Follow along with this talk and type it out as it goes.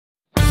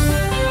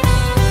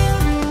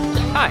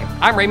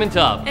I'm Raymond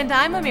Tubb. And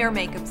I'm Amir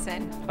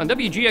Jacobson. On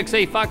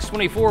WGXA Fox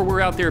 24,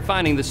 we're out there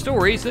finding the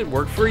stories that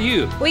work for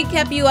you. We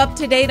kept you up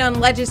to date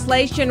on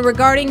legislation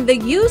regarding the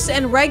use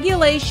and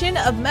regulation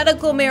of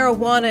medical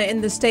marijuana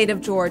in the state of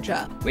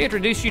Georgia. We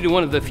introduced you to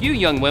one of the few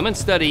young women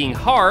studying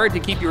hard to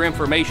keep your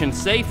information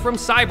safe from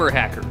cyber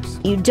hackers.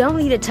 You don't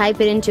need to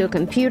type it into a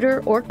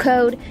computer or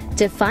code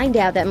to find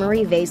out that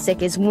Marie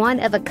Vasic is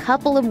one of a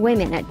couple of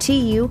women at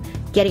TU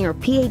getting her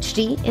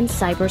PhD in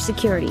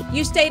cybersecurity.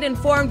 You stayed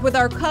informed with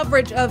our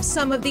coverage of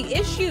some of the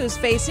issues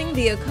facing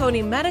the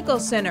Oconee Medical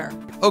Center.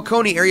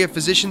 Oconee area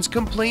physicians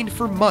complained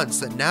for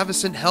months that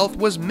Navicent Health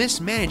was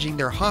mismanaging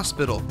their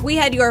hospital. We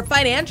had your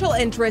financial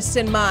interests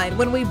in mind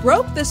when we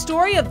broke the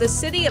story of the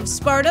city of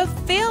Sparta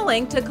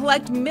failing to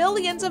collect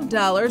millions of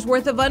dollars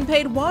worth of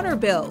unpaid water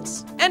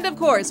bills. And of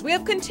course, we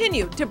have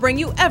continued to bring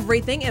you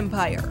everything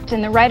Empire.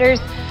 And the writers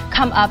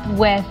come up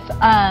with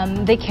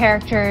the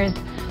characters'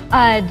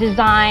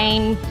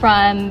 design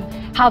from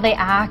how they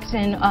act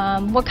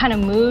and what kind of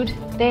mood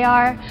they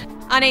are.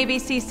 On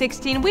ABC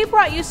 16, we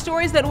brought you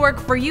stories that work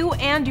for you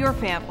and your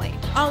family.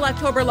 All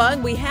October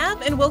long, we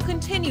have and will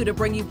continue to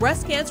bring you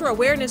breast cancer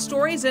awareness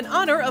stories in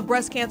honor of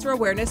Breast Cancer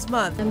Awareness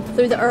Month. And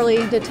through the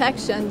early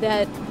detection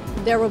that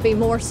there will be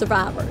more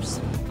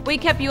survivors. We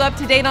kept you up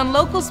to date on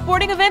local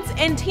sporting events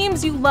and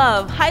teams you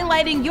love,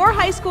 highlighting your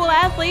high school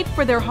athlete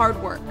for their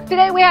hard work.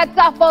 Today we had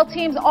softball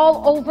teams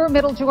all over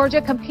Middle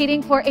Georgia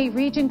competing for a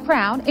region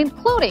crown,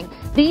 including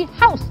the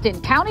Houston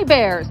County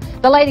Bears.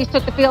 The ladies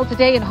took the field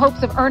today in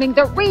hopes of earning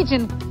the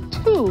Region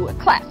 2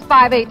 Class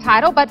 5A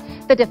title, but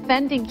the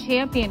defending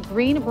champion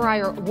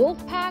Greenbrier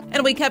Wolfpack.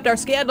 And we kept our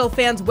Scandal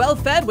fans well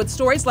fed with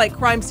stories like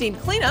crime scene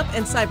cleanup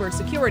and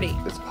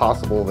cybersecurity. It's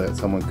possible that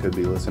someone could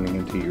be listening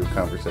into your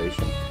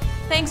conversation.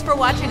 Thanks for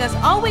watching us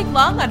all week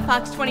long on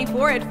Fox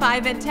 24 at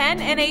 5 and 10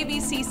 and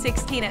ABC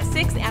 16 at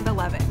 6 and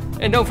 11.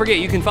 And don't forget,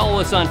 you can follow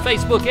us on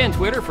Facebook and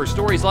Twitter for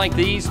stories like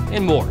these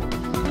and more.